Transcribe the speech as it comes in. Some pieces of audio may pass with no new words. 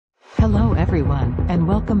everyone, and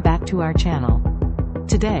welcome back to our channel.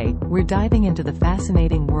 Today, we're diving into the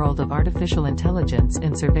fascinating world of artificial intelligence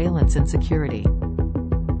in surveillance and security.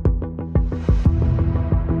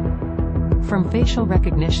 From facial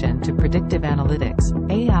recognition to predictive analytics,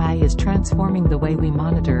 AI is transforming the way we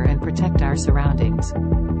monitor and protect our surroundings.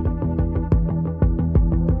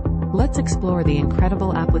 Let's explore the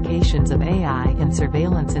incredible applications of AI in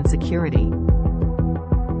surveillance and security.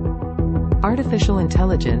 Artificial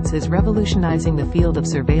intelligence is revolutionizing the field of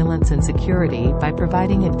surveillance and security by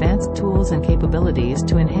providing advanced tools and capabilities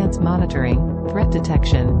to enhance monitoring, threat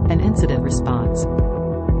detection, and incident response.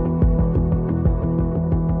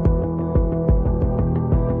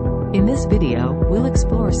 In this video, we'll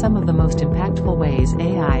explore some of the most impactful ways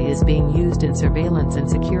AI is being used in surveillance and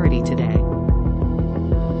security today.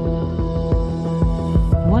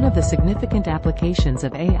 One of the significant applications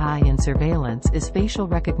of AI in surveillance is facial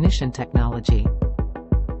recognition technology.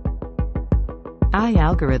 AI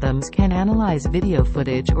algorithms can analyze video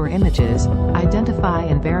footage or images, identify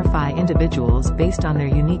and verify individuals based on their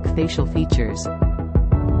unique facial features.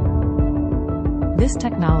 This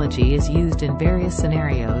technology is used in various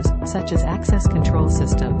scenarios, such as access control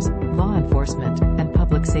systems, law enforcement, and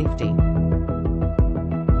public safety.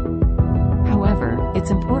 However,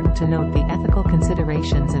 it's important to note the ethical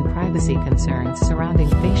considerations and privacy concerns surrounding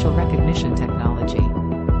facial recognition technology.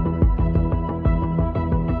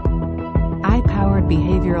 AI-powered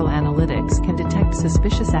behavioral analytics can detect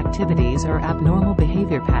suspicious activities or abnormal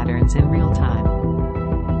behavior patterns in real time.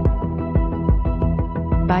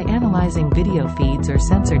 By analyzing video feeds or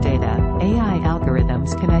sensor data, AI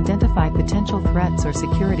algorithms can identify potential threats or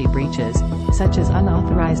security breaches, such as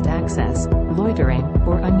unauthorized access, loitering,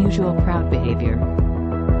 or unusual crowd behavior.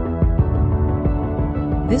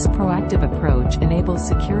 This proactive approach enables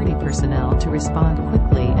security personnel to respond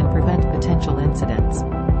quickly and prevent potential incidents.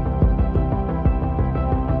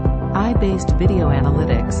 AI-based video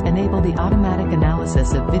analytics enable the automatic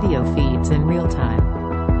analysis of video feeds in real time.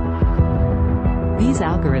 These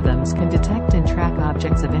algorithms can detect and track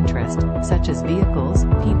objects of interest, such as vehicles,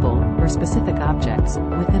 people, or specific objects,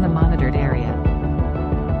 within a monitored area.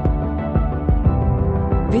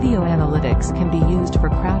 Video analytics can be used for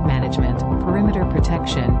crowd management, perimeter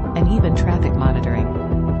protection, and even traffic monitoring.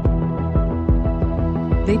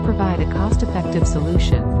 They provide a cost-effective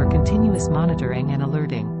solution for continuous monitoring and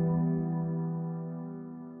alerting.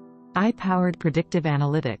 AI-powered predictive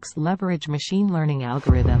analytics leverage machine learning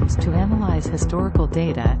algorithms to analyze historical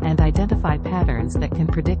data and identify patterns that can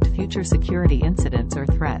predict future security incidents or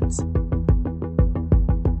threats.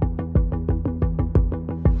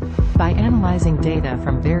 By analyzing data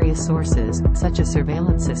from various sources, such as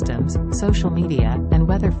surveillance systems, social media, and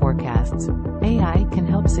weather forecasts, AI can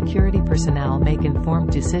help security personnel make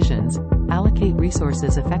informed decisions, allocate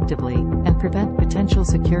resources effectively, and prevent potential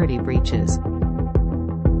security breaches.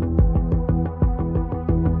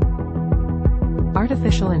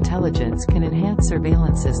 Artificial intelligence can enhance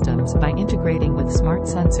surveillance systems by integrating with smart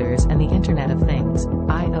sensors and the Internet of Things,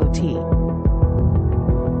 IoT.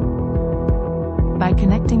 By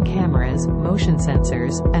connecting cameras, motion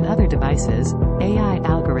sensors, and other devices, AI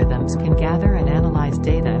algorithms can gather and analyze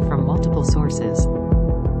data from multiple sources.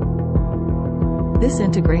 This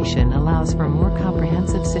integration allows for more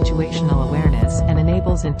comprehensive situational awareness and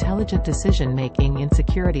enables intelligent decision-making in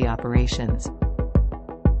security operations.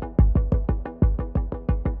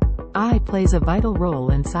 AI plays a vital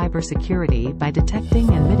role in cybersecurity by detecting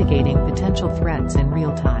and mitigating potential threats in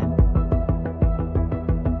real time.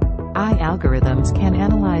 AI algorithms can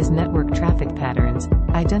analyze network traffic patterns,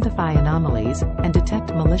 identify anomalies, and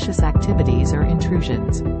detect malicious activities or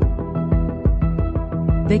intrusions.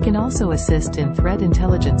 They can also assist in threat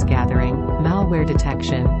intelligence gathering, malware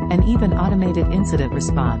detection, and even automated incident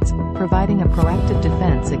response, providing a proactive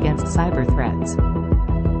defense against cyber threats.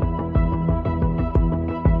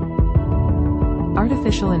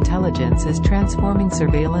 Artificial intelligence is transforming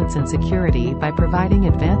surveillance and security by providing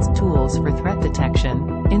advanced tools for threat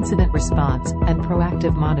detection, incident response, and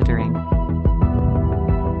proactive monitoring.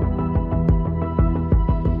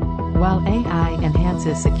 While AI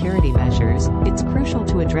enhances security measures, it's crucial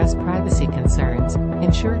to address privacy concerns,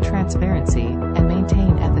 ensure transparency, and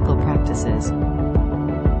maintain ethical practices.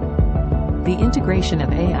 The integration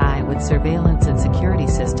of AI with surveillance and security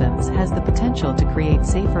systems has the potential to create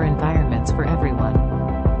safer environments for everyone.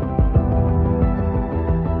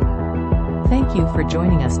 Thank you for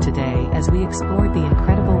joining us today as we explored the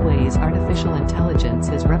incredible ways artificial intelligence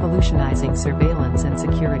is revolutionizing surveillance and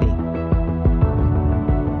security.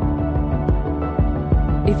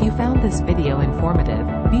 If you found this video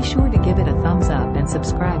informative, be sure to give it a thumbs up and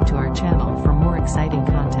subscribe to our channel for more exciting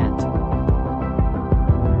content.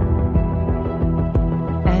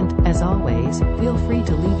 As always, feel free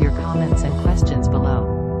to leave your comments and questions below.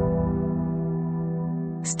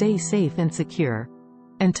 Stay safe and secure.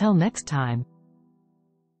 Until next time.